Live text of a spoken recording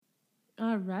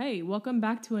All right. Welcome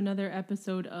back to another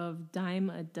episode of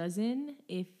Dime a Dozen.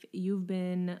 If you've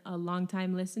been a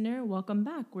long-time listener, welcome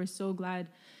back. We're so glad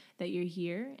that you're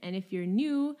here. And if you're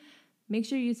new, make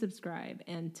sure you subscribe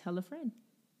and tell a friend.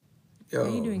 Yo, How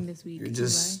are you doing this week? You're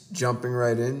just jumping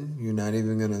right in. You're not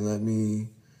even going to let me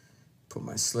put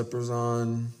my slippers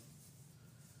on,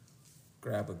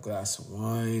 grab a glass of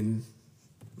wine.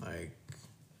 Like,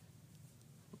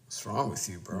 what's wrong with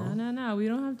you, bro? No. We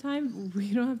don't have time.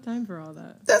 We don't have time for all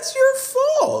that. That's your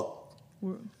fault.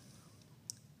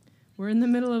 We're in the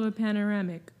middle of a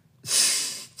panoramic.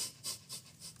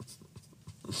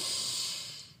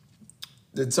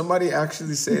 Did somebody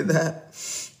actually say that?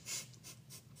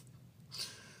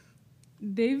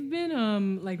 They've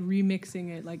been like remixing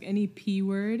it, like any P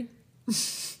word.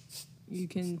 You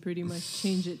can pretty much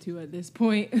change it to at this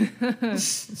point.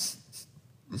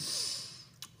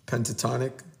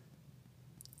 Pentatonic.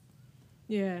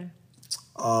 Yeah.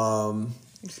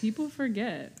 Like people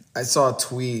forget. I saw a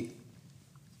tweet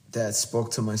that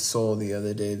spoke to my soul the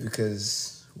other day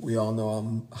because we all know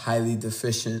I'm highly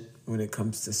deficient when it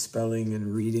comes to spelling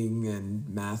and reading and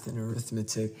math and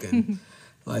arithmetic and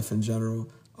life in general.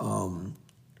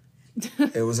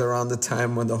 It was around the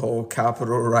time when the whole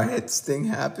Capitol riots thing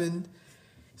happened.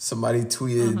 Somebody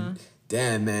tweeted,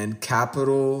 damn, man,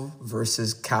 Capitol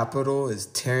versus Capital is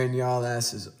tearing y'all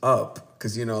asses up.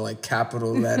 Because, like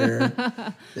capital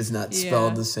letter is not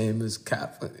spelled the same as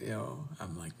cap.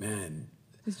 I'm like, man.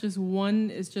 It's just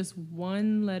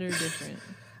one letter different.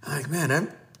 I'm like, man,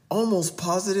 I'm almost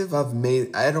positive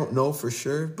I don't know for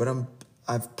sure, but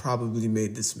I've probably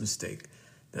made this mistake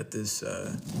that this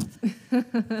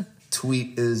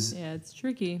tweet is it's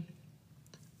tricky.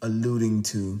 alluding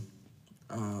to.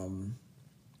 In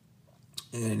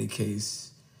any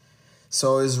case,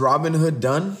 so is Robin Hood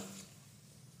done?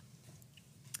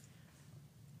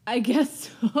 I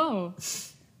guess so.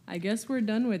 I guess we're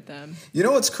done with them. You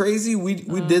know what's crazy? We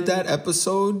did that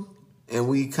episode and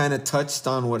we kind of touched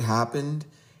on what happened,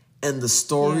 and the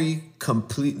story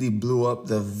completely blew up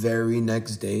the very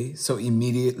next day. So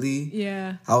immediately,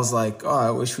 I was like, oh,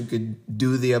 I wish we could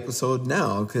do the episode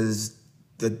now because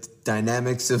the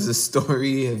dynamics of the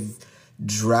story have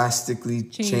drastically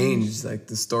changed. Like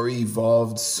the story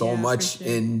evolved so much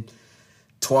in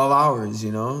 12 hours,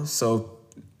 So,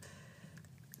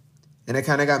 and it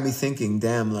kind of got me thinking,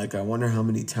 damn, like I wonder how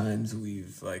many times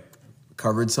we've like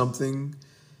covered something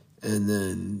and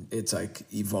then it's like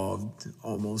evolved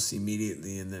almost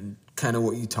immediately, and then kind of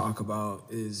what you talk about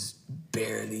is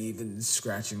barely even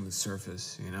scratching the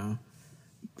surface,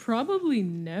 Probably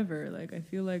never. Like I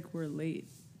feel like we're late,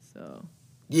 so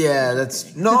yeah,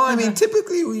 that's no. I mean,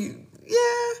 typically we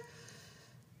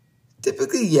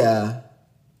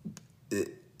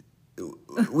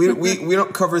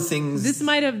don't cover things. This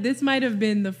might have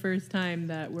been the first time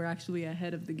that we're actually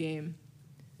ahead of the game.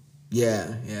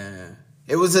 Yeah.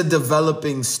 It was a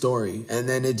developing story, and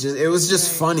then it was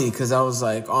just funny because I was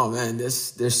like, oh man,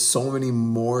 there's so many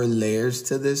more layers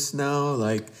to this now,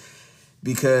 like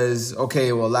because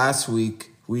last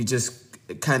week we just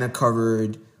kind of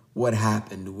covered what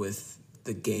happened with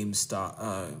the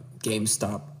GameStop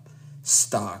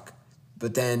stock,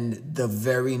 but then the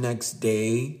very next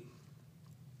day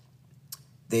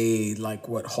they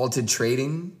halted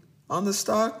trading on the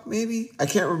stock. Maybe I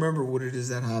can't remember what it is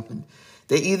that happened.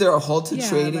 They either halted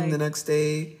trading the next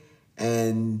day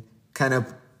and kind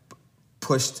of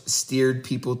steered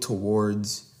people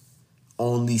towards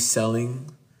only selling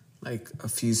like a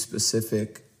few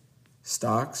specific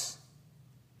stocks.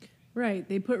 Right.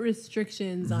 They put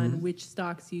restrictions on which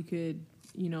stocks you could,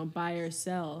 buy or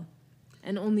sell,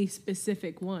 and only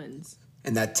specific ones.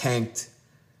 And that tanked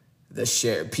the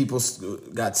share. People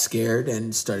got scared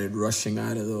and started rushing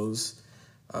out of those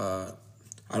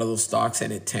stocks,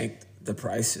 and it tanked the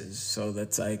prices. So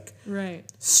that's like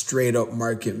straight up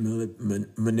market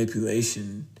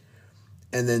manipulation.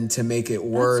 And then to make it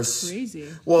worse, that's crazy.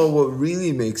 Well, what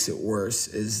really makes it worse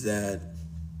is that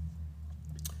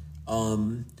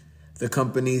the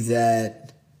company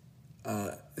that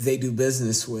they do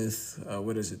business with,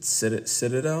 what is it,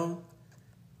 Citadel,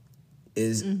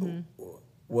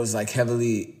 was like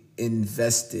heavily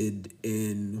invested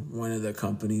in one of the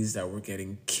companies that were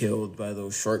getting killed by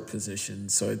those short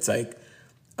positions. So it's like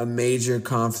a major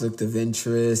conflict of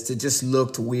interest. It just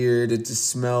looked weird. It just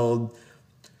smelled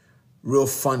real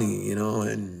funny,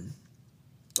 and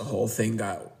the whole thing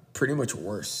got pretty much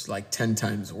worse, like 10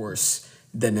 times worse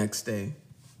the next day.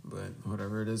 But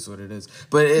whatever, it is what it is.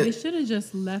 But they should have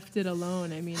just left it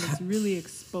alone. I mean, it's really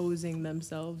exposing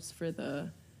themselves for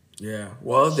the... Yeah,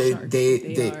 well, they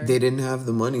didn't have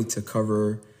the money to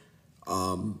cover,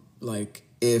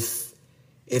 if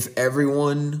if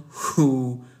everyone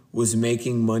who was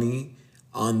making money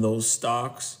on those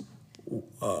stocks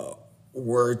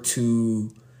were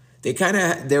to, they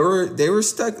were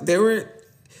stuck, they were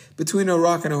between a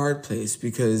rock and a hard place,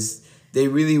 because they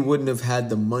really wouldn't have had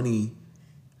the money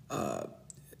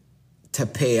to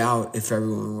pay out if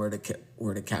everyone were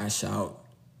to cash out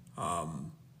at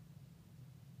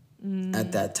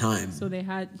that time. So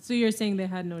you're saying they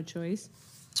had no choice?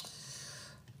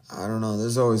 I don't know.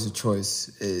 There's always a choice.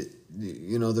 The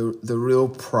real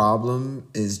problem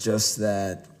is just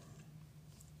that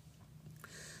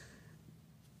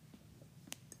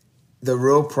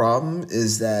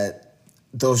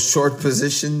those short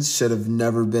positions should have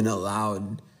never been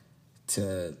allowed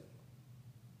to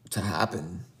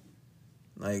happen.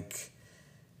 Like,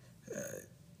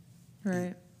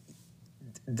 right.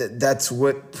 That's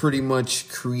what pretty much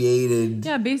created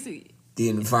basically the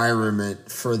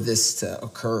environment for this to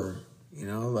occur.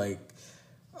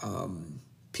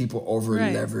 People over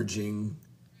leveraging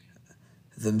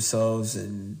themselves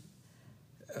and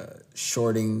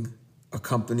shorting a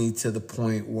company to the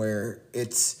point where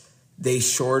they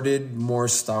shorted more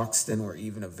stocks than were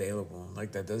even available.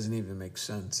 Like, that doesn't even make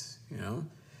sense,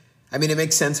 I mean, it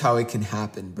makes sense how it can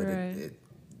happen, but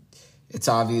it's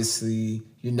obviously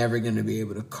you're never going to be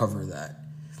able to cover that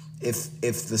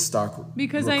if the stock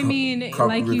because like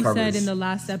you said in the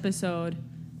last episode.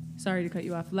 Sorry to cut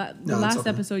you off. Last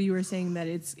episode, you were saying that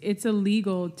it's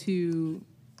illegal to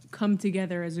come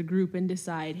together as a group and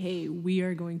decide, hey, we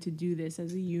are going to do this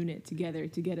as a unit together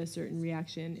to get a certain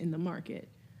reaction in the market.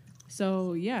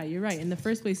 So yeah, you're right. In the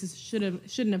first place, it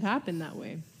shouldn't have happened that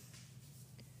way.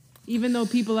 Even though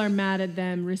people are mad at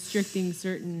them restricting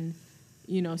certain,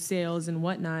 sales and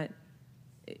whatnot,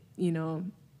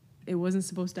 it wasn't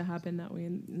supposed to happen that way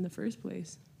in the first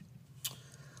place.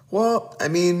 Well, I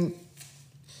mean,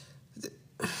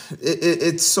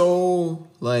 it's so,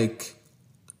 like,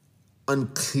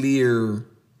 unclear.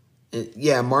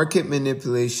 Market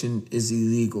manipulation is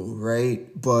illegal, right?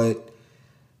 But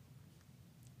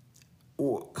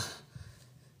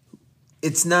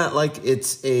it's not like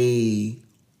it's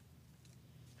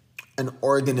an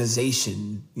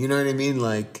organization. You know what I mean?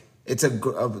 Like,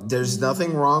 there's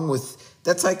nothing wrong with,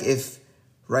 that's like if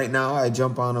right now I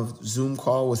jump on a Zoom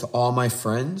call with all my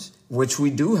friends, which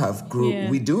we do have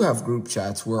group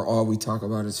chats where all we talk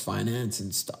about is finance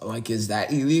and stuff. Like, is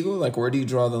that illegal? Like, where do you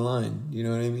draw the line? You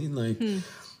know what I mean? Like,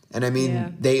 and I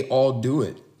mean, they all do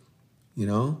it,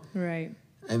 Right.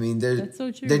 I mean, that's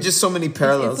so true. There's just so many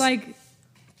parallels. It's like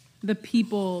the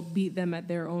people beat them at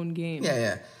their own game.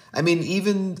 Yeah. I mean,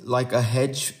 even like a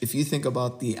hedge, if you think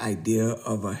about the idea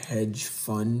of a hedge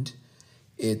fund,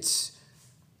 it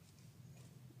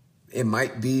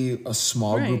might be a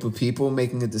small group of people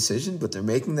making a decision, but they're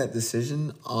making that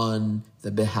decision on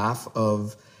the behalf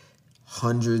of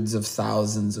hundreds of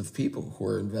thousands of people who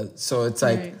are invested. So it's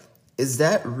like, is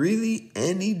that really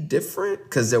any different?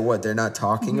 Because they're not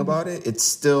talking about it. It's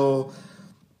still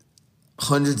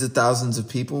hundreds of thousands of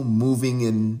people moving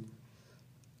in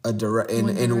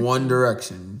one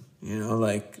direction.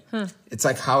 It's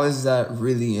like, how is that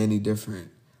really any different?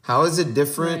 How is it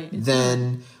different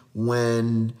than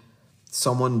when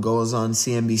someone goes on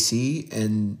CNBC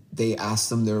and they ask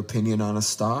them their opinion on a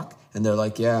stock and they're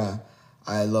like, yeah,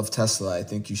 I love Tesla. I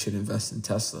think you should invest in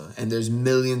Tesla. And there's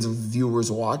millions of viewers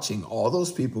watching. All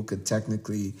those people could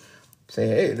technically say,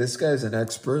 hey, this guy's an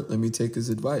expert. Let me take his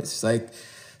advice. So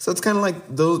it's kind of like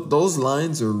those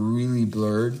lines are really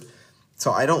blurred.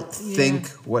 So I don't think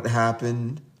what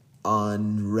happened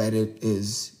on Reddit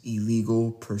is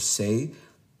illegal per se,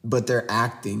 but they're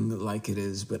acting like it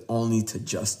is, but only to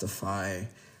justify,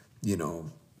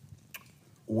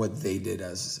 what they did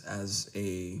as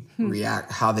a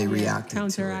how they reacted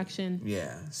counteraction. To it.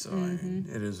 Yeah, so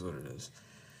it is what it is.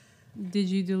 Did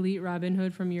you delete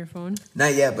Robinhood from your phone?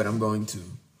 Not yet, but I'm going to.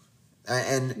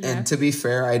 And to be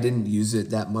fair, I didn't use it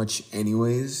that much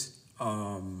anyways.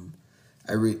 But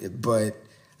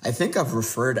I think I've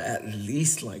referred at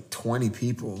least like 20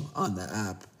 people on the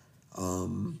app.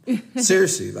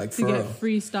 Seriously, like to get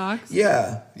free stocks.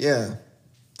 Yeah.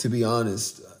 To be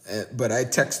honest, but I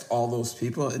text all those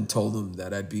people and told them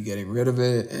that I'd be getting rid of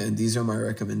it, and these are my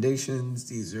recommendations.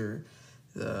 These are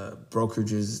the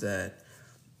brokerages that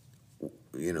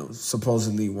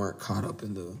supposedly weren't caught up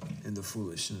in the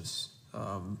foolishness.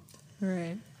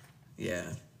 Right.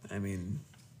 Yeah. I mean,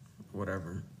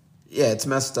 whatever. Yeah, it's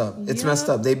messed up. It's messed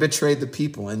up. They betrayed the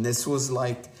people, and this was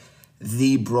like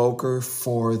the broker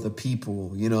for the people.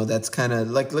 That's kind of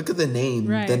like, look at the name.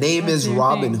 Right. The name is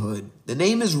Robinhood. The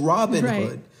name is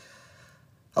Robinhood.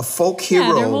 A folk hero.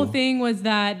 Yeah, their whole thing was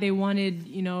that they wanted,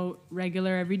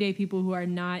 regular everyday people who are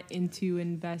not into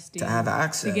investing to have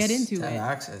access. To get into to it.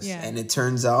 have access. Yeah. And it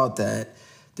turns out that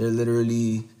they're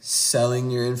literally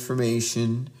selling your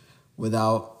information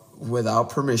without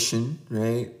permission,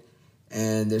 right?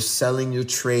 And they're selling your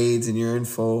trades and your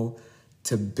info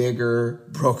to bigger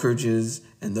brokerages,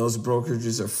 and those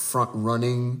brokerages are front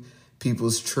running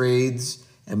people's trades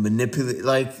and manipulate.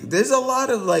 Like, there's a lot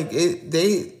of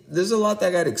there's a lot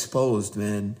that got exposed,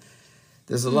 man.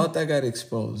 There's a lot that got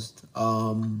exposed.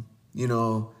 And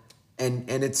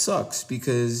it sucks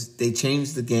because they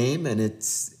changed the game, and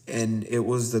it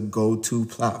was the go-to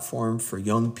platform for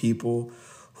young people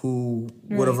who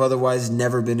would have otherwise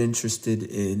never been interested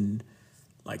in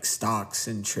like stocks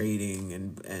and trading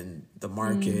and the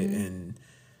market and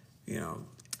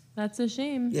That's a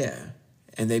shame. Yeah.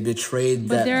 And they betrayed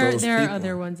but those there people. are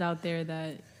other ones out there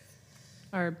that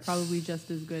are probably just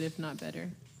as good, if not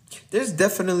better. There's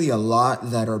definitely a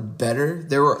lot that are better.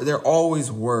 There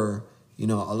always were. A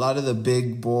lot of the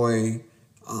big boy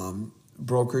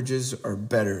brokerages are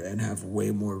better and have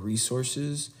way more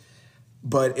resources.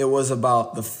 But it was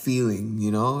about the feeling,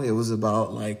 It was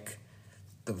about like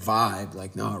the vibe.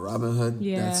 Like, no,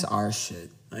 Robinhood, that's our shit.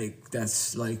 Like,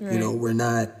 that's like, right. We're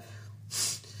not,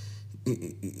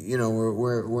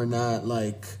 we're not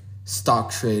like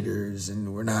stock traders,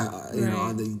 and we're not,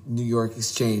 on the New York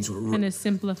Exchange. We're kind of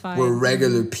simplified. We're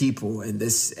regular people, and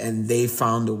they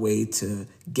found a way to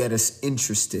get us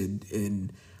interested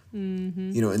in,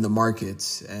 in the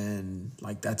markets, and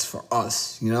like that's for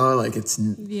us, like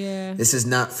this is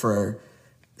not for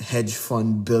hedge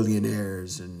fund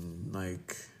billionaires and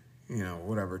like,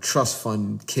 whatever, trust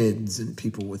fund kids and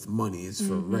people with money. It's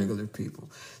for regular people.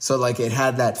 So like it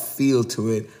had that feel to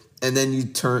it. And then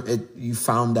you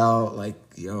found out like,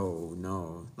 yo,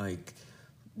 no, like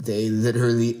they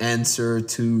literally answer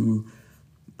to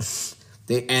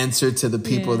the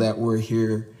people that were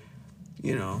here,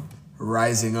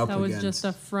 rising up against. That was just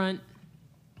a front.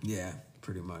 Yeah,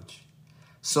 pretty much.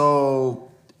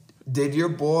 So did your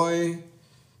boy,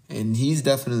 and he's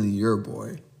definitely your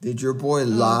boy, did your boy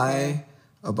lie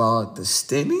about the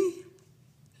stimmy?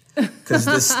 Because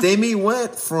the stimmy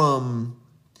went from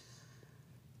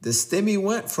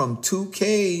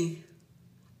 2K.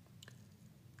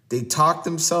 They talked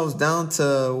themselves down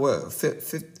to what,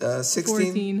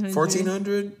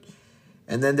 1,400,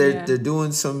 and then they're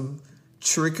doing some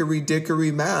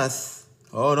trickery-dickery math.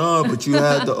 Oh no, but you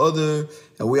had the other,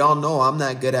 and we all know I'm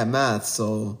not good at math,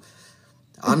 so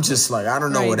I'm just like, I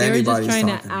don't know what anybody's talking about.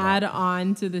 They were just trying to add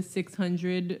on to the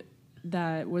 600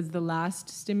 that was the last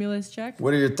stimulus check.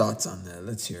 What are your thoughts on that?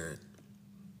 Let's hear it.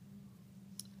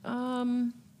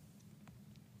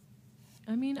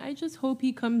 I mean, I just hope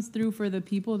he comes through for the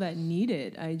people that need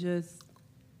it. I just,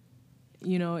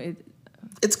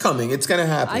 it's coming. It's going to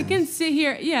happen. I can sit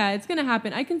here. Yeah, it's going to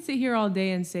happen. I can sit here all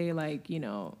day and say like, I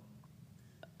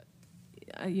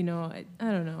don't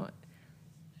know.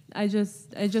 I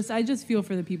just feel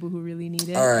for the people who really need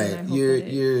it. All right,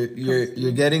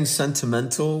 you're getting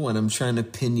sentimental when I'm trying to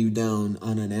pin you down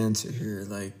on an answer here.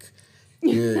 Like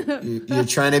you're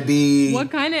trying to be.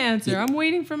 What kind of answer? I'm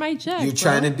waiting for my check. You're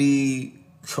trying to be.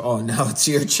 Oh, now it's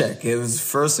your check. It was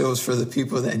for the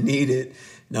people that need it.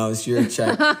 Now it's your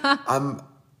check. I'm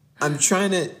trying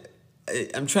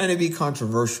to be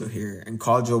controversial here and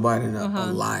call Joe Biden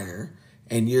a liar,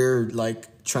 and you're like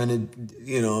trying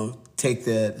to take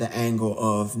the angle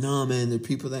of, no, man, there are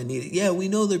people that need it. Yeah, we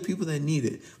know there are people that need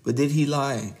it. But did he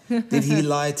lie? Did he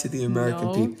lie to the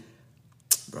American people?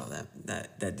 Bro,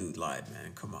 that dude lied,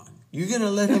 man. Come on. You're going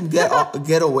to let him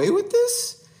get away with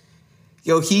this?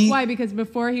 Yo, Why? Because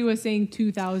before he was saying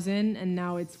 2,000 and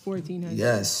now it's 1,400.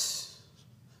 Yes.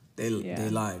 They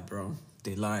lied, bro.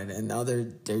 They lied. And now they're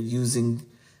using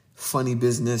funny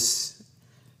business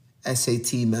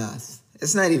SAT math.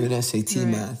 It's not even SAT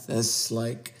math. That's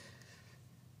like,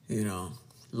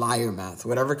 liar math.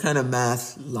 Whatever kind of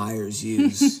math liars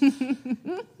use.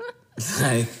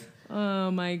 Like,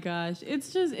 oh my gosh.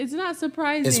 It's not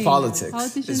surprising. It's politics.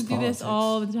 Politicians do this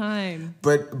all the time.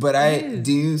 But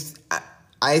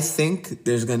I think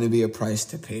there's going to be a price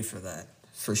to pay for that.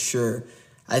 For sure.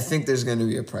 I think there's going to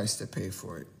be a price to pay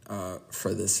for it,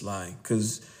 for this lie.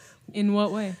 'Cause in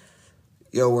what way?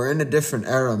 Yo, we're in a different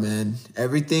era, man.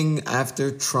 Everything after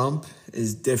Trump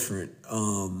is different.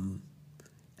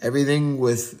 Everything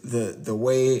with the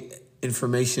way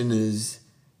information is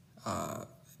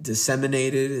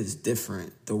disseminated is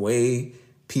different. The way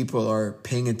people are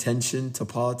paying attention to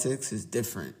politics is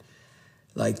different.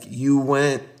 Like, you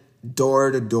went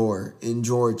door to door in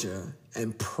Georgia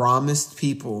and promised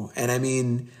people. And I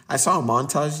mean, I saw a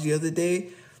montage the other day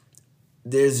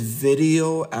there's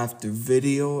video after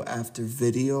video after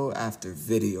video after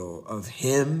video of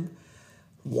him,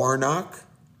 Warnock,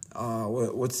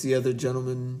 what's the other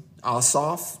gentleman?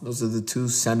 Ossoff. Those are the two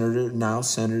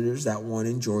senators that won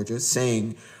in Georgia,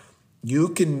 saying you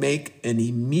can make an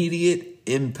immediate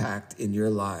impact in your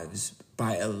lives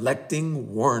by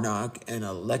electing Warnock and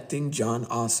electing Jon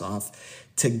Ossoff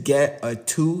to get a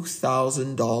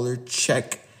 $2,000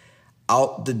 check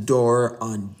out the door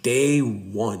on day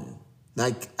one.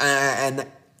 Like, and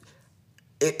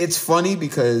it's funny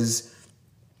because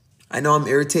I know I'm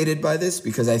irritated by this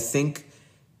because I think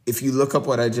if you look up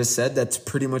what I just said, that's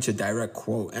pretty much a direct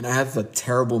quote. And I have a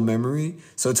terrible memory,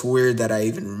 so it's weird that I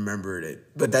even remembered it.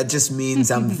 But that just means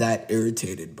I'm that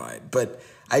irritated by it. But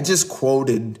I just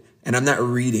quoted, and I'm not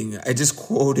reading, I just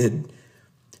quoted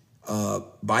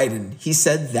Biden. He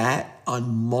said that on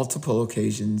multiple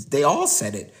occasions. They all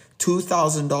said it.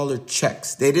 $2,000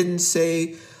 checks. They didn't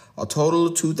say a total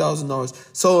of $2,000.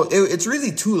 So it's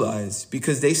really two lies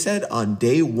because they said on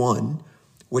day one,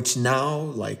 which now,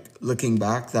 like, looking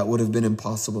back, that would have been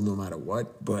impossible no matter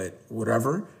what, but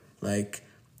whatever. Like,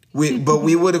 we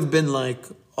would have been like,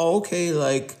 oh, okay,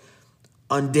 like,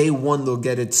 on day one, they'll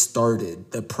get it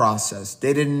started, the process.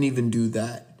 They didn't even do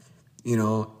that, you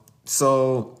know?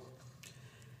 So,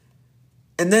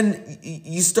 and then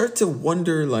you start to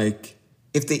wonder, like,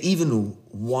 if they even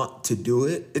want to do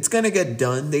it. It's going to get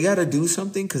done. They got to do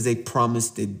something because they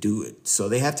promised they'd do it. So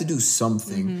they have to do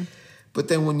something. Mm-hmm. But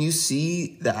then when you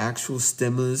see the actual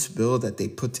stimulus bill that they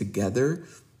put together,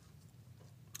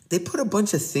 they put a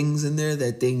bunch of things in there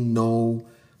that they know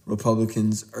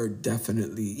Republicans are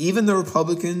definitely, even the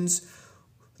Republicans,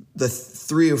 the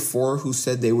 3 or 4 who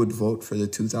said they would vote for the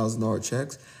 $2,000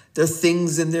 checks, there are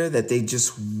things in there that they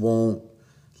just won't,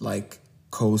 like,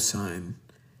 co-sign.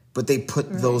 But they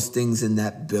put those things in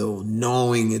that bill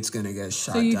knowing it's going to get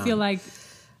shot down. So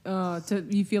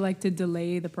you feel like to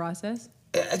delay the process?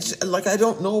 Like, I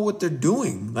don't know what they're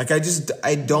doing. Like, I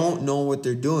don't know what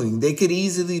they're doing. They could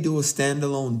easily do a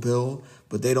standalone bill,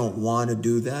 but they don't want to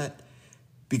do that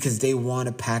because they want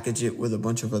to package it with a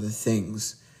bunch of other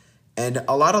things. And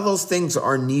a lot of those things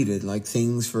are needed, like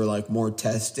things for like more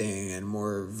testing and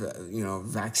more,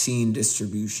 vaccine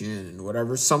distribution and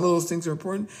whatever. Some of those things are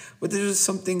important, but there's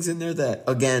some things in there that,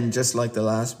 again, just like the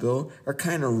last bill, are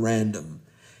kind of random.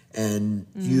 And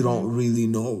you don't really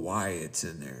know why it's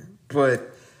in there. But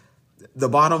the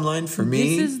bottom line for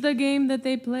me... This is the game that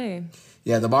they play.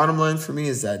 Yeah, the bottom line for me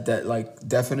is that like,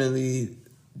 definitely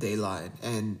they lied.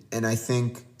 And I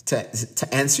think to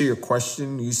answer your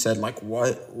question, you said, like,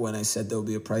 what? When I said there'll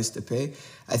be a price to pay.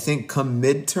 I think come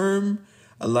midterm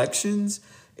elections,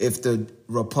 if the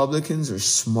Republicans are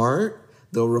smart,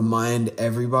 they'll remind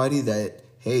everybody that,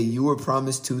 hey, you were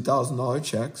promised $2,000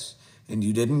 checks and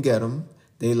you didn't get them.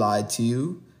 They lied to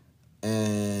you,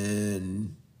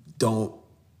 and don't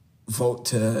vote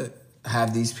to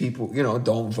have these people,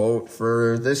 don't vote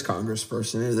for this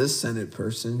congressperson or this Senate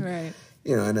person. Right.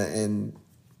 And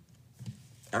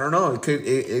I don't know,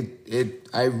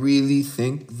 I really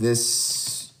think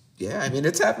this,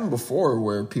 it's happened before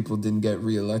where people didn't get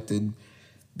reelected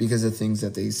because of things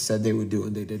that they said they would do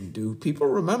and they didn't do. People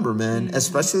remember, man,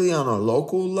 especially on a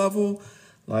local level,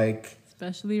 like.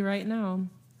 Especially right now.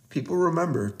 People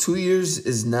remember. 2 years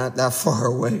is not that far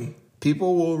away.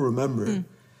 People will remember.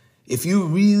 If you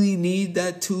really need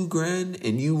that $2,000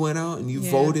 and you went out and you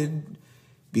voted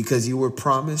because you were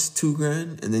promised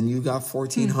 $2,000 and then you got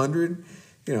 $1,400,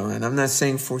 and I'm not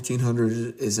saying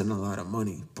 $1,400 isn't a lot of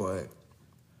money, but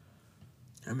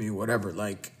I mean, whatever.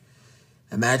 Like,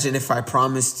 imagine if I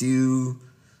promised you,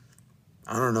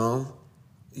 I don't know,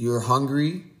 you're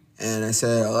hungry and I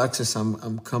said, Alexis,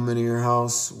 I'm coming to your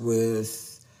house with,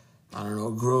 I don't know,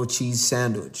 a grilled cheese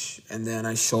sandwich. And then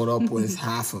I showed up with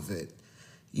half of it.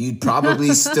 You'd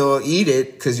probably still eat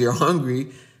it because you're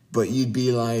hungry, but you'd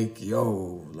be like,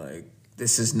 yo, like,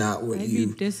 this is not what I'd be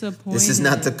disappointed. This is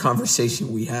not the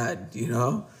conversation we had,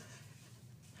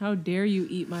 How dare you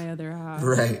eat my other half?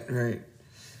 Right.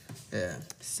 Yeah.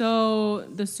 So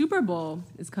the Super Bowl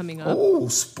is coming up. Oh,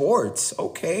 sports.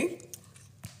 Okay.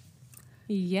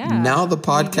 Yeah. Now the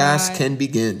podcast can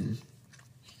begin.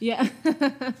 Yeah.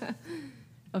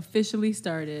 Officially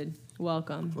started.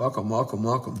 Welcome.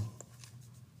 Welcome.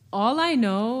 All I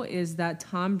know is that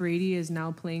Tom Brady is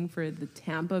now playing for the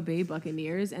Tampa Bay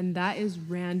Buccaneers, and that is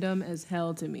random as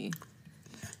hell to me.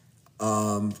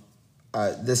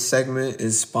 This segment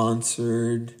is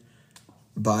sponsored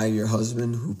by your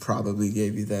husband, who probably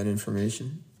gave you that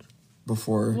information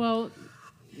before. Well,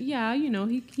 yeah,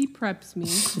 he preps me.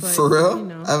 But, for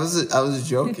real? I was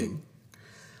joking.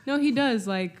 No, he does.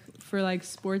 Like, for like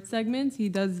sports segments, he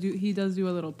does do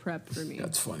a little prep for me.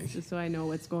 That's funny. Just so I know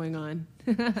what's going on.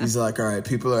 He's like, all right,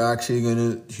 people are actually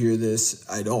gonna hear this.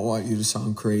 I don't want you to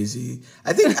sound crazy.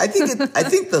 I think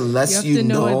the less you have to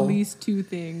know know at least 2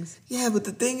 things. Yeah, but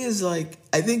the thing is, like,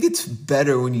 I think it's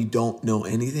better when you don't know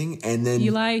anything, and then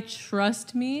Eli,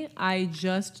 trust me, I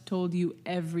just told you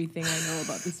everything I know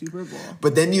about the Super Bowl.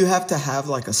 But then you have to have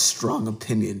like a strong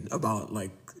opinion about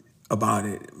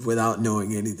it without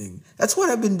knowing anything. That's what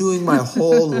I've been doing my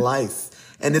whole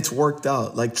life, and it's worked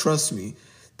out. Like, trust me.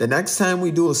 The next time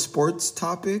we do a sports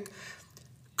topic,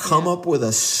 come up with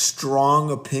a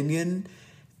strong opinion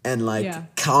and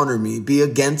counter me. Be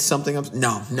against something.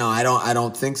 No, I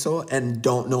don't think so, and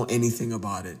don't know anything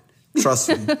about it. Trust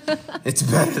me, it's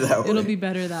better that way. It'll be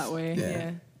better that way.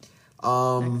 Yeah.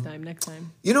 Next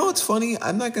time. You know what's funny?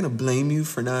 I'm not gonna blame you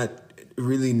for not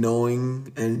really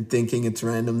knowing and thinking it's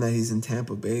random that he's in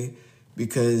Tampa Bay,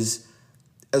 because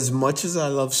as much as I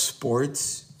love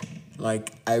sports,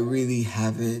 like, I really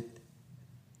haven't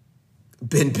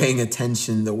been paying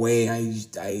attention the way I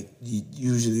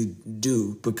usually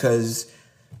do because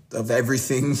of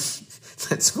everything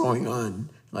that's going on.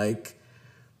 Like,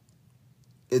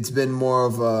 it's been more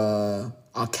of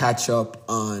I'll catch up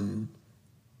on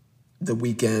the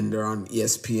weekend or on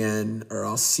ESPN, or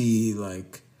I'll see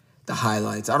like the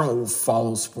highlights. I don't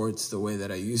follow sports the way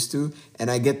that I used to, and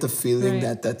I get the feeling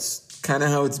that that's kind of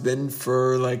how it's been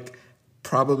for like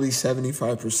probably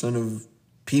 75% of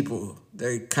people.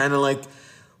 They kind of like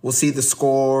will see the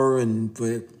score,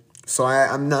 so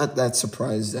I'm not that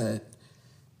surprised that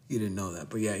you didn't know that.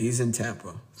 But yeah, he's in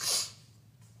Tampa.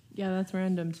 Yeah, that's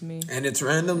random to me. And it's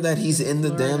random that he's in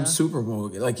the damn Super Bowl.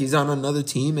 Like, he's on another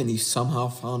team and he somehow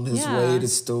found his way to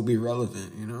still be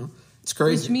relevant, you know? It's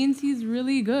crazy. Which means he's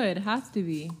really good. Has to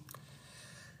be.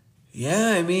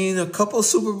 Yeah, I mean, a couple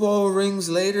Super Bowl rings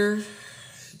later,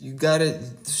 you got it,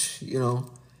 you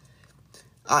know.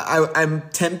 I'm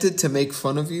tempted to make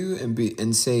fun of you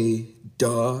and say,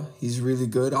 duh, he's really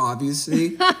good,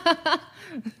 obviously.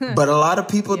 But a lot of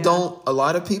people don't. A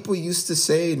lot of people used to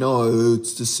say, no,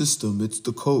 it's the system, it's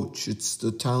the coach, it's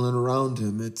the talent around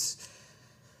him. That's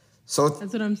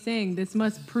what I'm saying. This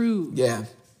must prove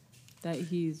that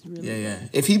he's really good.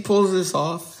 If he pulls this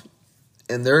off,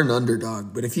 and they're an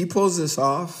underdog, but if he pulls this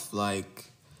off,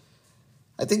 like,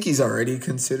 I think he's already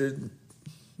considered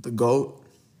the GOAT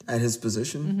at his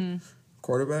position,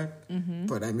 quarterback. Mm-hmm.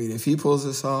 But I mean, if he pulls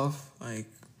this off, like,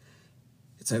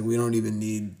 it's like we don't even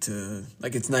need to,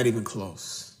 like, it's not even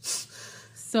close.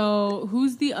 So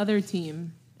who's the other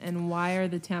team, and why are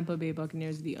the Tampa Bay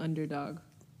Buccaneers the underdog?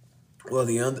 Well,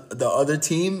 the other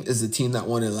team is the team that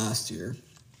won it last year.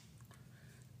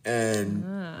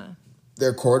 And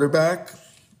their quarterback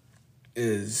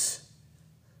is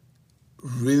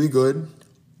really good,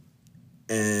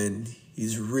 and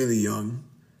he's really young.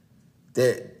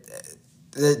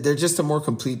 They're just a more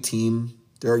complete team.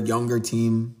 They're a younger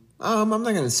team. I'm not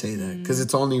going to say that because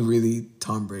it's only really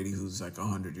Tom Brady who's like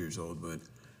 100 years old, but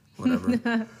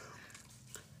whatever.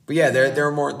 But yeah, they're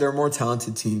a more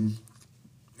talented team,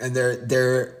 and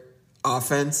their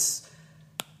offense,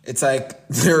 it's like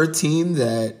they're a team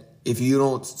that if you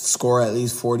don't score at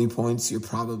least 40 points, you're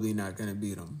probably not going to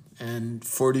beat them. And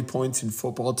 40 points in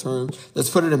football terms, let's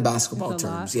put it in basketball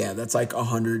terms. Yeah, that's like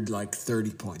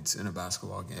 130 points in a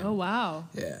basketball game. Oh, wow.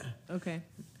 Yeah. Okay.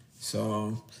 So,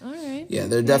 all right. Yeah,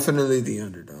 they're definitely the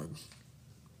underdog.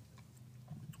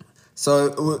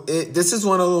 So this is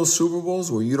one of those Super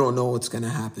Bowls where you don't know what's going to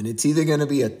happen. It's either going to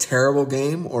be a terrible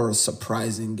game or a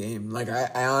surprising game. Like,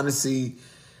 I honestly,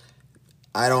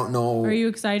 I don't know. Are you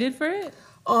excited for it?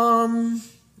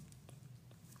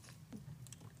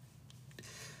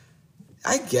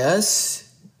 I guess.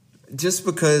 Just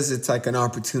because it's like an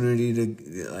opportunity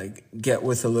to like get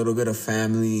with a little bit of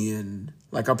family, and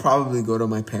like I'll probably go to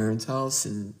my parents' house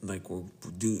and like we'll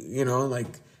do, you know,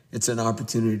 like it's an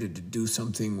opportunity to do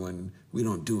something when we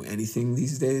don't do anything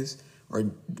these days,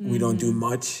 or we don't do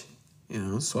much, you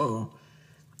know. So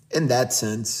in that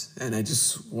sense, and I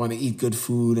just want to eat good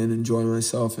food and enjoy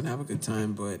myself and have a good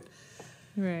time, but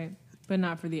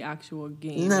not for the actual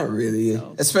game. Not really,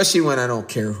 especially when I don't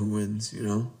care who wins, you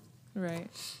know. Right.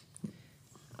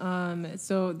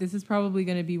 So this is probably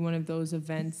going to be one of those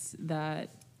events that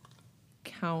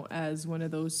count as one of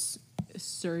those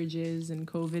surges in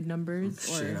COVID numbers.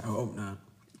 Shit, I hope not.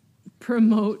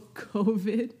 Promote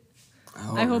COVID.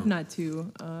 I hope not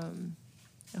too.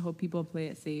 I hope people play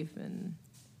it safe and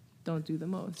don't do the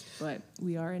most. But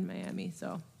we are in Miami,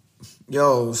 so.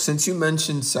 Yo, since you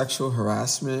mentioned sexual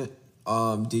harassment,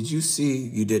 Did you see?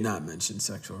 You did not mention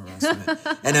sexual harassment,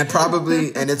 and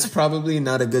it's probably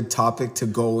not a good topic to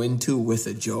go into with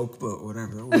a joke, but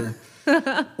whatever. We're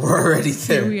already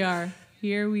there.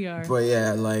 Here we are. But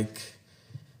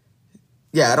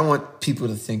yeah, I don't want people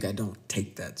to think I don't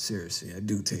take that seriously. I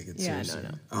do take it seriously. No.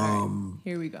 Right.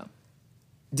 Here we go.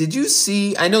 Did you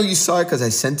see? I know you saw it because I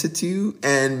sent it to you,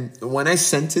 and when I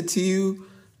sent it to you.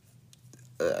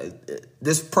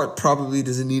 This part probably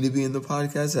doesn't need to be in the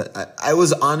podcast. I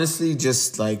was honestly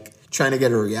just trying to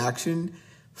get a reaction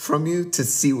from you to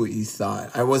see what you thought.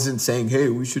 I wasn't saying, hey,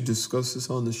 we should discuss this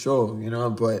on the show,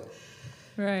 but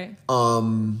right.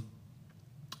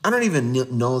 I don't even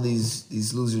know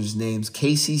these losers' names.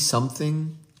 Casey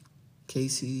something.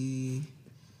 Casey.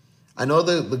 I know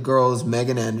the girl is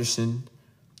Megan Anderson.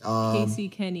 Casey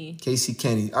Kenny.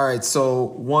 All right, so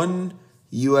one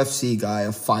UFC guy,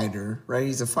 a fighter, right?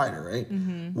 He's a fighter, right?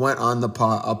 Mm-hmm. Went on a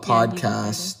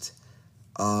podcast.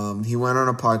 He went on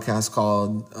a podcast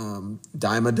called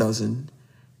Dime a Dozen.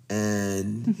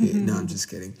 And no, I'm just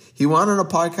kidding. He went on a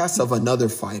podcast of another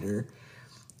fighter.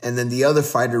 And then the other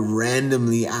fighter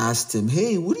randomly asked him,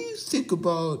 hey, what do you think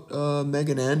about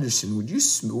Megan Anderson? Would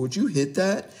you hit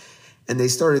that? And they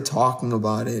started talking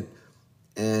about it.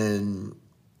 And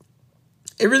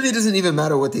it really doesn't even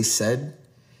matter what they said.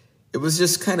 It was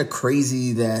just kind of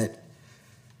crazy that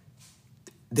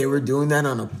they were doing that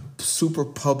on a super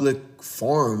public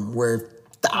forum where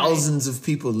thousands of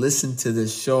people listen to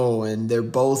this show, and they're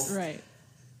both it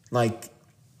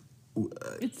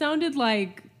sounded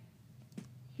like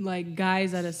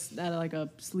guys at a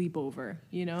sleepover,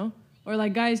 or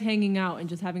like guys hanging out and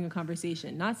just having a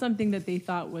conversation, not something that they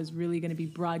thought was really going to be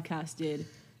broadcasted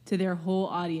to their whole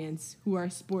audience who are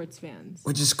sports fans.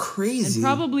 Which is crazy. And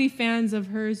probably fans of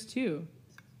hers too.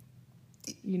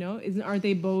 Aren't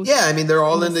they both? Yeah, I mean, they're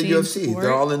all in the UFC. Sport?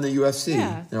 They're all in the UFC.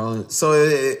 Yeah. So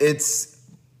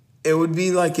it would be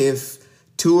like if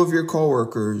two of your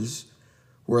coworkers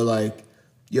were like,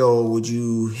 yo, would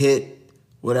you hit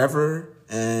whatever?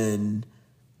 And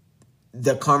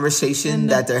the conversation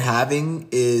that they're having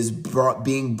is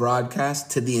being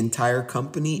broadcast to the entire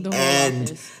company and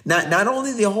office. Not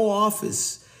only the whole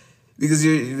office, because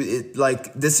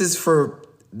this is for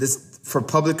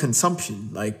public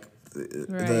consumption,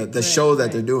 the show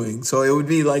that they're doing. So it would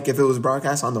be like if it was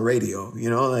broadcast on the radio,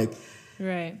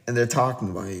 right. And they're talking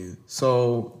about you.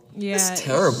 So it's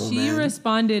terrible, she man.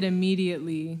 responded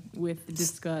immediately with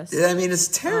disgust. I mean, it's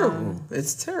terrible.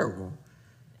 It's terrible.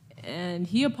 And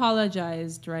he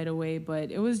apologized right away, but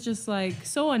it was just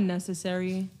so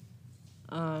unnecessary.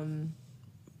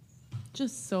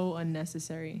 Just so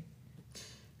unnecessary.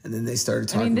 And then they started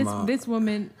talking about this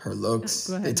woman, her looks.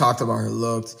 Go ahead. They talked about her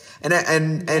looks.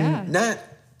 And not,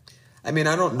 I mean,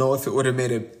 I don't know if it would have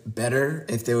made it better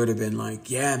if they would have been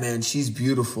like, yeah, man, she's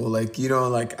beautiful. I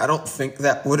don't think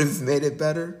that would have made it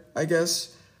better, I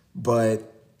guess.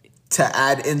 But to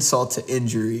add insult to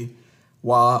injury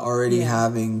while already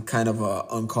having kind of a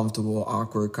uncomfortable,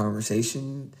 awkward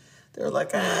conversation, they're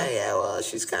like, well,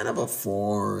 she's kind of a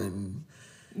 4 and...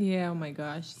 Yeah, oh my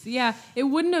gosh. Yeah, it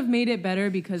wouldn't have made it better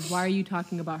because why are you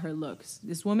talking about her looks?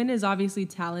 This woman is obviously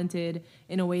talented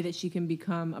in a way that she can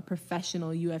become a professional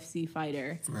UFC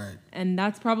fighter. Right. And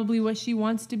that's probably what she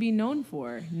wants to be known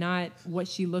for, not what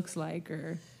she looks like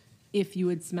or if you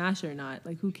would smash or not.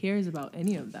 Who cares about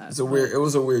any of that? It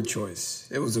was a weird choice.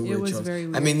 It was very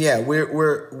weird. I mean, yeah,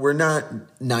 we're not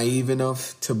naive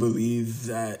enough to believe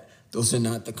that those are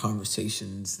not the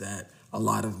conversations that a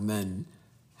lot of men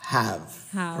have.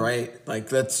 Right?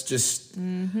 Let's just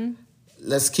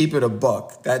let's keep it a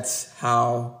buck. That's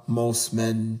how most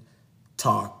men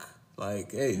talk.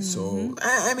 Hey, so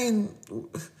I mean,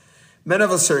 men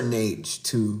of a certain age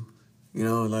too.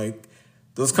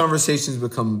 Those conversations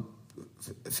become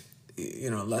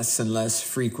less and less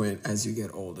frequent as you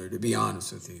get older, to be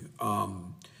honest with you.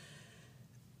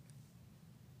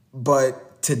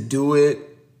 But to do it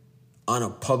on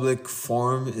a public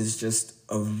forum is just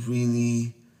a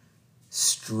really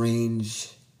strange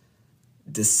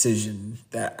decision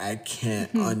that I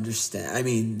can't understand. I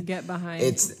mean, get behind.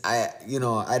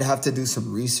 I'd have to do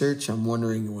some research. I'm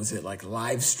wondering, was it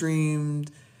live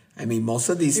streamed? I mean, most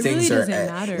of these things really are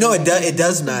doesn't matter. No, it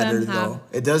does matter though.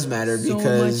 It does matter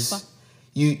because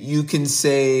you can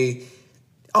say,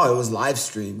 oh, it was live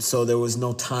streamed, so there was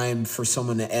no time for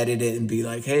someone to edit it and be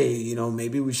like, hey,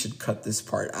 maybe we should cut this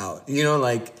part out.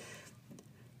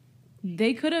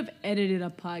 They could have edited a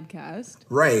podcast.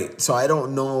 Right. So I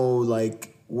don't know,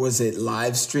 was it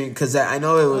live stream? Because I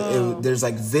know there's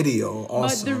like video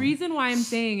also. But the reason why I'm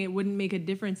saying it wouldn't make a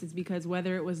difference is because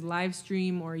whether it was live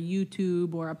stream or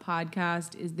YouTube or a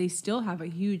podcast, is they still have a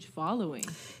huge following.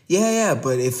 Yeah,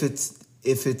 but if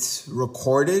it's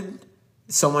recorded,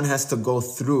 someone has to go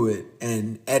through it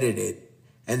and edit it,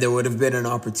 and there would have been an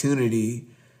opportunity.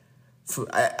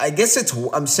 I guess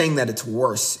I'm saying that it's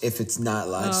worse if it's not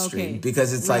live streamed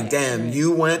because it's like, damn,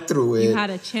 you went through it. You had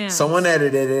a chance. Someone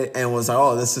edited it and was like,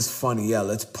 oh, this is funny. Yeah,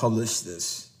 let's publish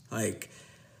this. Like,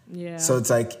 yeah. So it's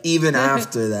like, even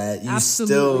after that, you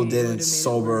still didn't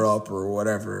sober up or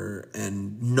whatever.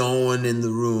 And no one in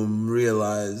the room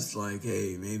realized like,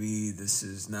 hey, maybe this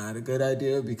is not a good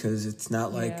idea because it's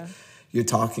not like you're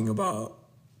talking about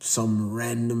some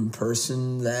random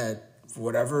person that,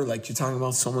 whatever, like you're talking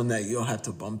about someone that you'll have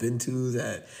to bump into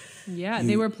that. Yeah,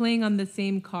 they were playing on the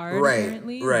same card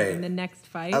apparently, right. in the next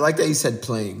fight. I like that you said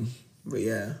playing, but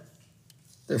yeah,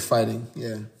 they're fighting.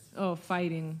 Yeah. Oh,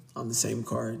 fighting on the same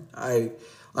card.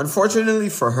 Unfortunately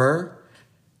for her,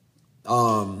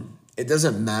 it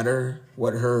doesn't matter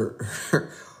what her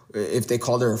if they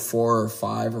called her a 4 or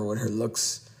 5 or what her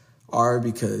looks are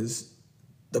because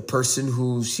the person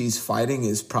who she's fighting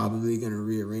is probably going to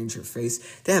rearrange her face.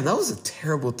 Damn, that was a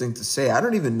terrible thing to say. I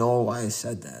don't even know why I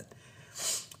said that.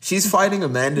 She's fighting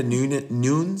Amanda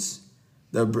Nunes,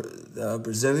 the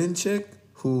Brazilian chick,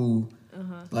 who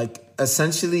like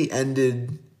essentially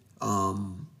ended, what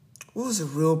was a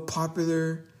real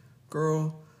popular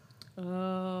girl?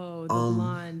 Oh, the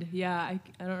blonde. Yeah, I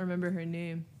don't remember her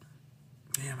name.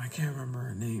 Damn, I can't remember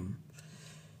her name.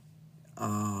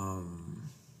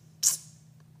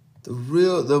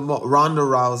 Ronda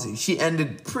Rousey. She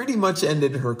pretty much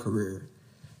ended her career.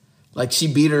 Like she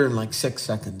beat her in like 6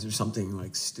 seconds or something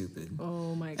like stupid.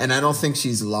 Oh my God. And I don't think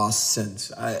she's lost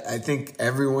since. I think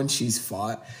everyone she's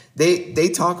fought, they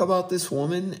talk about this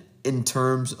woman in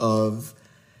terms of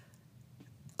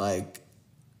like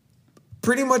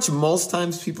pretty much most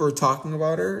times people are talking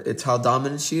about her. It's how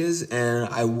dominant she is. And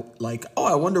I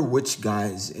wonder which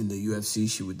guys in the UFC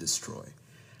she would destroy.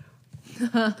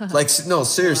 Like, no,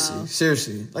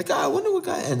 seriously. Like, I wonder what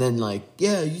guy. And then, like,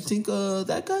 yeah, you think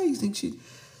that guy? You think she?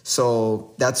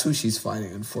 So that's who she's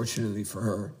fighting, unfortunately for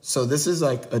her. So this is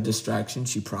like a distraction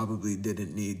she probably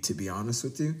didn't need, to be honest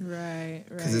with you. Right.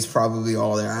 Because it's probably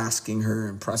all they're asking her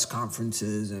in press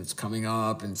conferences, and it's coming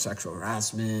up, and sexual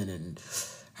harassment, and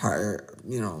how, are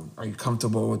you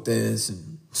comfortable with this?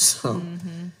 And so,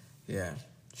 yeah,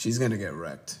 she's gonna get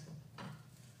wrecked.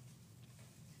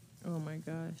 Oh my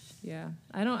gosh, yeah.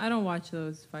 I don't watch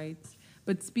those fights.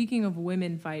 But speaking of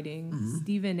women fighting,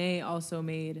 Stephen A. also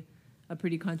made a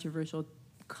pretty controversial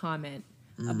comment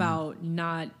about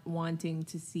not wanting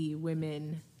to see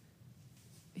women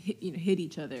hit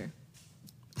each other.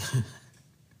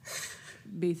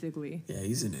 Basically. Yeah,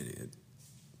 he's an idiot.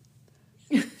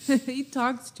 He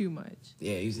talks too much.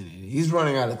 Yeah, he's an idiot. He's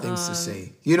running out of things to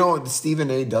say.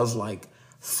 Stephen A. does like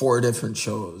 4 different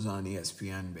shows on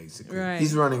ESPN, basically. Right.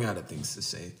 He's running out of things to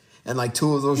say. And like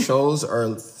 2 of those shows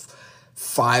are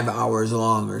 5 hours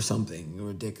long or something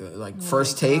ridiculous. Like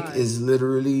First Take is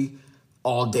literally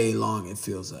all day long, it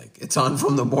feels like. It's on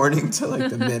from the morning to like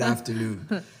the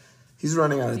mid-afternoon. He's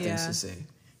running out of things to say.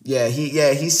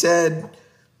 He said,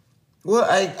 well,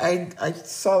 I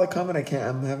saw the comment.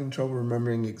 I'm having trouble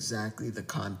remembering exactly the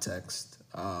context.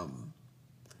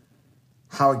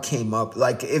 How it came up.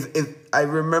 Like, if I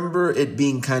remember it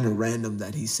being kind of random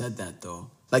that he said that, though.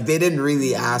 Like, they didn't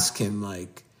really ask him,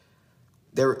 like,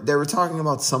 they were talking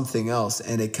about something else,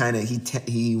 and it kind of,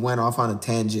 he went off on a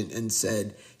tangent and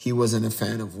said he wasn't a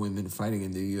fan of women fighting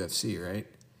in the UFC, right?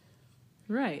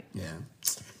 Right. Yeah.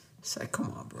 It's like,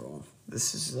 come on, bro.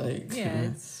 This is like... Yeah,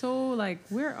 it's so, like,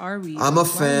 where are we? I'm a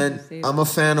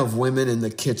fan of women in the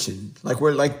kitchen. Like,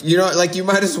 we're like, you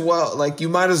might as well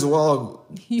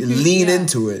lean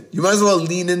into it. You might as well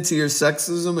lean into your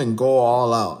sexism and go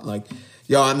all out. Like,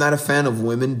 yo, I'm not a fan of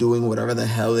women doing whatever the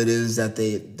hell it is that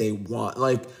they want.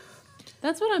 Like,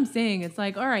 that's what I'm saying. It's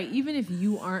like, all right, even if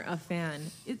you aren't a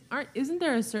fan, isn't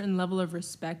there a certain level of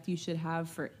respect you should have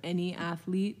for any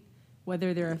athlete,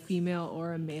 whether they're a female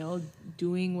or a male,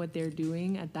 doing what they're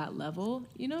doing at that level,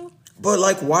 But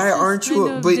like, why aren't you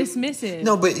dismissive?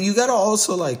 No, but you gotta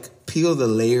also like peel the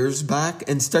layers back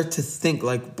and start to think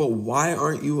like, but why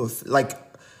aren't you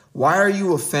why are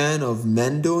you a fan of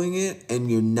men doing it and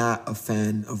you're not a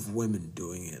fan of women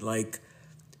doing it? Like,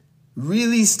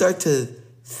 really start to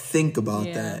think about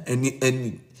that,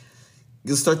 and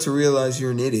you'll start to realize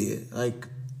you're an idiot. Like,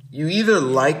 you either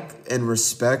like and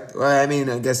respect, or I mean,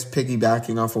 I guess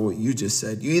piggybacking off of what you just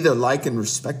said, you either like and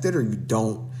respect it or you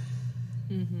don't.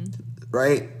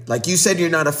 right? Like you said, you're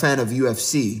not a fan of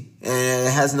UFC, and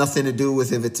it has nothing to do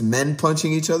with if it's men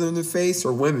punching each other in the face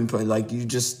or women punching. Like you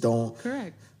just don't.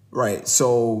 Correct. Right.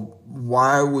 So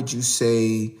why would you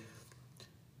say,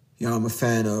 I'm a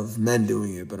fan of men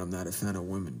doing it, but I'm not a fan of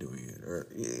women doing it? Or,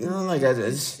 like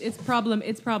it's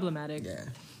problematic. Yeah.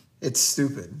 It's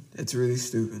stupid. It's really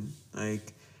stupid.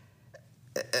 Like,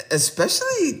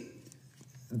 especially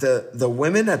the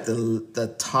women at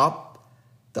the top,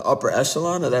 the upper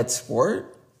echelon of that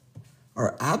sport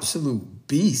are absolute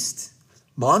beasts.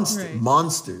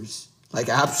 Monsters. Like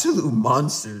absolute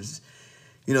monsters.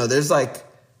 There's like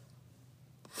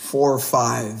 4 or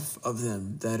 5 of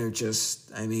them that are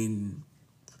just,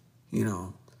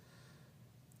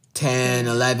 10,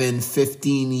 11,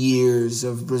 15 years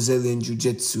of Brazilian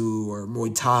Jiu-Jitsu or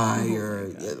Muay Thai or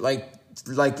like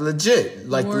legit.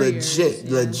 Like Warriors,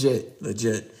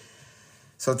 legit.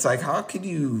 So it's like, how could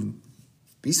you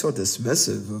be so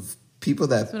dismissive of people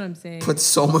that put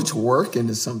so much work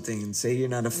into something and say you're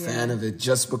not a fan of it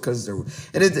just because they're...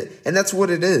 And that's what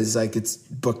it is. Like, it's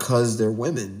because they're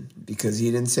women. Because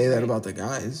he didn't say that about the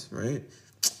guys, right?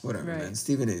 Whatever, man.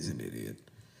 Stephen A's an idiot.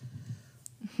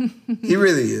 He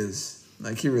really is.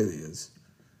 Like, he really is.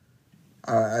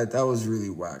 That was really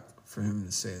whack for him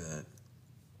to say that.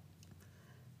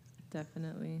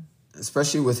 Definitely.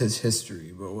 Especially with his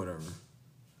history, but whatever.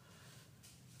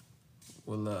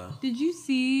 Well, did you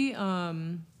see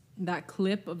that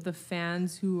clip of the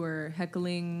fans who were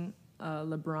heckling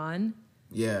LeBron?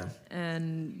 Yeah.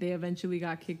 And they eventually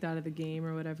got kicked out of the game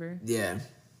or whatever? Yeah.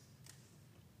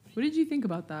 What did you think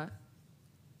about that?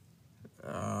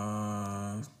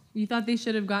 You thought they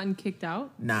should have gotten kicked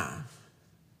out? Nah.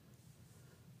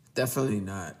 Definitely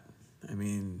not.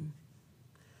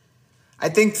 I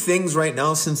think things right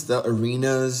now, since the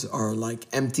arenas are like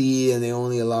empty and they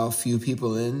only allow a few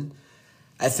people in,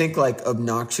 I think like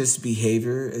obnoxious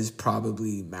behavior is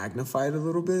probably magnified a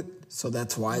little bit. So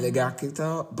that's why they got kicked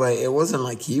out. But it wasn't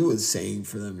like he was saying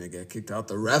for them to get kicked out.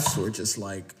 The refs were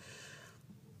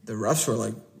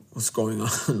like, what's going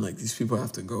on? Like, these people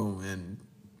have to go, and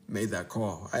made that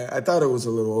call. I thought it was a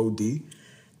little OD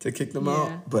to kick them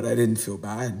out, but I didn't feel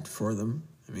bad for them.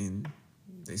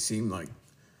 They seemed like,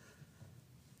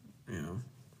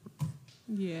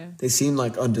 they seemed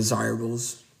like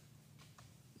undesirables.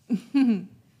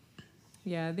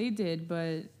 Yeah, they did,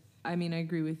 but I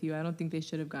agree with you. I don't think they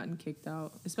should have gotten kicked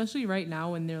out, especially right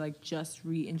now when they're like just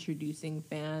reintroducing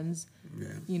fans,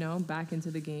 back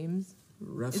into the games.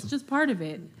 It's just part of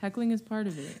it. Heckling is part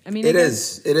of it. It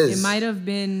is. It might have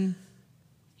been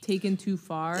taken too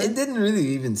far. It didn't really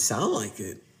even sound like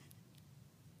it.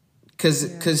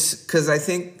 Because I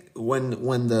think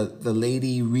when the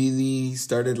lady really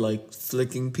started like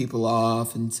flicking people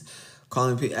off and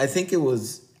calling people, I think it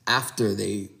was after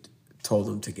they told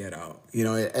him to get out. It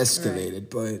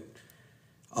escalated. Right.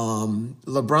 But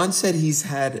LeBron said he's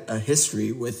had a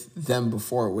history with them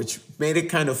before, which made it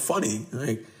kind of funny.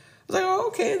 Like, I was like, oh,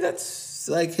 okay, that's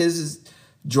like his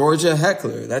Georgia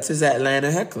heckler. That's his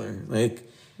Atlanta heckler. Like,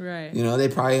 right. They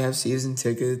probably have season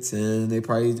tickets and they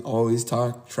probably always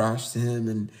talk trash to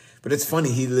him. But it's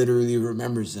funny, he literally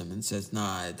remembers them and says,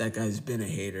 nah, that guy's been a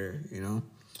hater,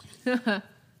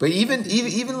 But even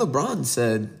LeBron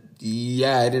said,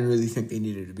 yeah, I didn't really think they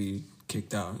needed to be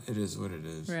kicked out. It is what it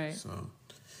is. Right. So,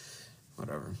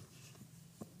 whatever.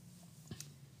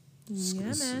 This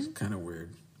is kind of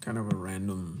weird. Kind of a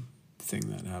random thing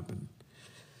that happened.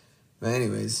 But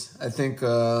anyways, I think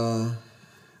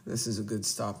this is a good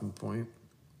stopping point.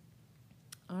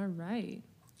 All right.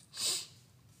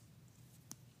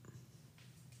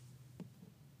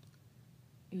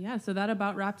 Yeah, so that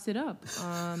about wraps it up.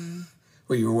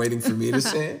 Wait, you were waiting for me to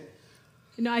say it?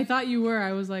 No, I thought you were.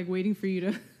 I was like waiting for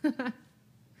you to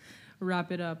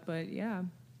wrap it up. But yeah,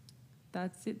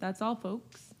 that's it. That's all,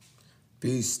 folks.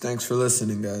 Peace. Thanks for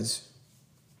listening, guys.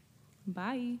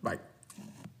 Bye. Bye.